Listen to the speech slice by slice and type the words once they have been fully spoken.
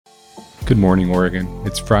Good morning, Oregon.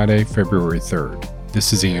 It's Friday, February 3rd.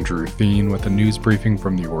 This is Andrew Thien with a news briefing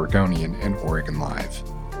from the Oregonian and Oregon Live.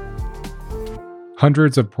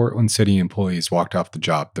 Hundreds of Portland City employees walked off the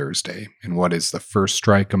job Thursday in what is the first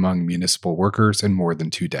strike among municipal workers in more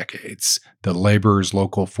than 2 decades. The laborers'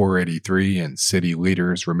 Local 483 and city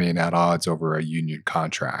leaders remain at odds over a union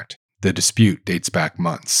contract. The dispute dates back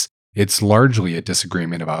months. It's largely a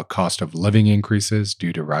disagreement about cost of living increases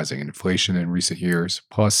due to rising inflation in recent years,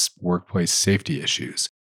 plus workplace safety issues.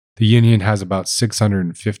 The union has about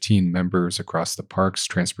 615 members across the parks,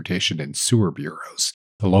 transportation, and sewer bureaus.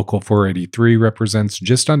 The Local 483 represents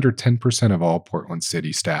just under 10% of all Portland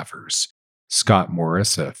City staffers. Scott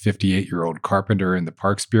Morris, a 58-year-old carpenter in the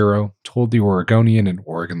Parks Bureau, told the Oregonian and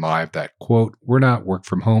Oregon Live that, quote, "We're not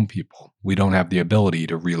work-from-home people. We don't have the ability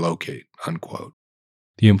to relocate," unquote.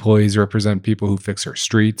 The employees represent people who fix our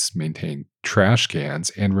streets, maintain trash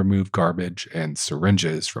cans, and remove garbage and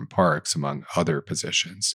syringes from parks, among other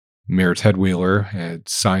positions. Mayor Ted Wheeler had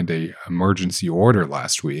signed an emergency order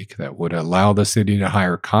last week that would allow the city to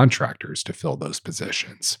hire contractors to fill those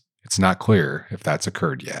positions. It's not clear if that's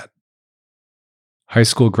occurred yet. High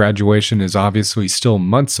school graduation is obviously still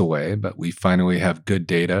months away, but we finally have good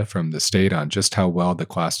data from the state on just how well the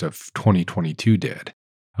class of 2022 did.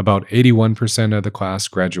 About 81% of the class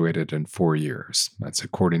graduated in 4 years. That's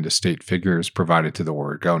according to state figures provided to the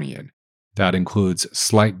Oregonian. That includes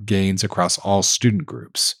slight gains across all student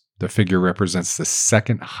groups. The figure represents the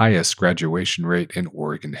second highest graduation rate in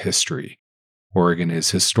Oregon history. Oregon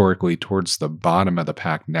is historically towards the bottom of the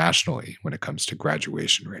pack nationally when it comes to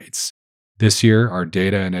graduation rates. This year, our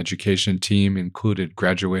data and education team included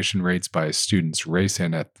graduation rates by students' race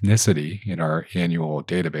and ethnicity in our annual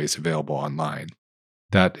database available online.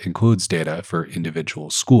 That includes data for individual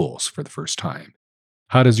schools for the first time.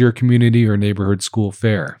 How does your community or neighborhood school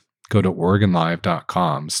fare? Go to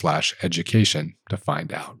OregonLive.com/education to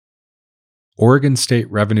find out. Oregon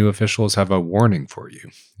state revenue officials have a warning for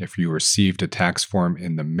you. If you received a tax form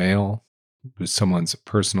in the mail with someone's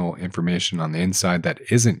personal information on the inside that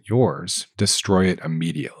isn't yours, destroy it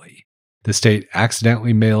immediately. The state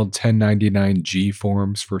accidentally mailed 1099-G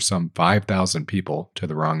forms for some 5,000 people to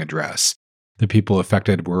the wrong address. The people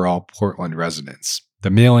affected were all Portland residents.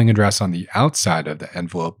 The mailing address on the outside of the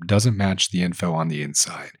envelope doesn't match the info on the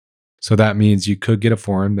inside. So that means you could get a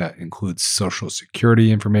form that includes social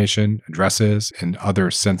security information, addresses, and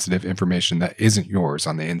other sensitive information that isn't yours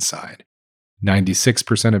on the inside.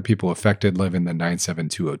 96% of people affected live in the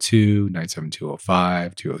 97202,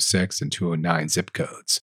 97205, 206, and 209 zip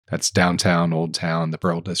codes. That's downtown, Old Town, the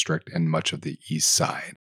Pearl District, and much of the east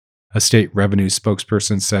side. A state revenue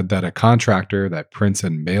spokesperson said that a contractor that prints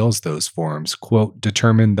and mails those forms, quote,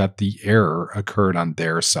 determined that the error occurred on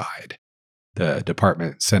their side. The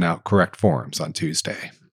department sent out correct forms on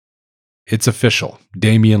Tuesday. It's official.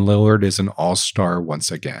 Damian Lillard is an all-star once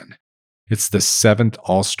again. It's the 7th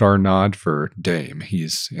all-star nod for Dame.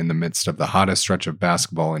 He's in the midst of the hottest stretch of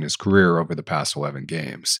basketball in his career over the past 11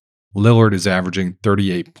 games. Lillard is averaging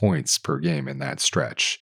 38 points per game in that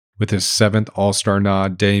stretch. With his 7th All-Star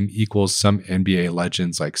nod, Dame equals some NBA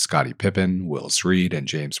legends like Scottie Pippen, Willis Reed, and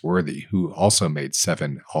James Worthy, who also made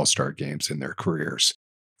 7 All-Star games in their careers.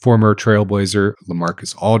 Former Trailblazer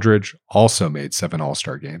LaMarcus Aldridge also made 7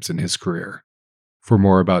 All-Star games in his career. For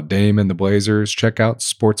more about Dame and the Blazers, check out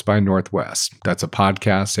Sports by Northwest. That's a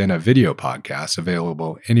podcast and a video podcast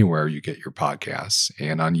available anywhere you get your podcasts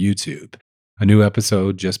and on YouTube. A new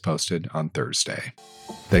episode just posted on Thursday.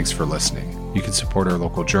 Thanks for listening. You can support our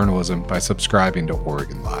local journalism by subscribing to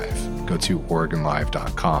Oregon Live. Go to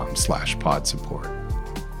OregonLive.com/pod support.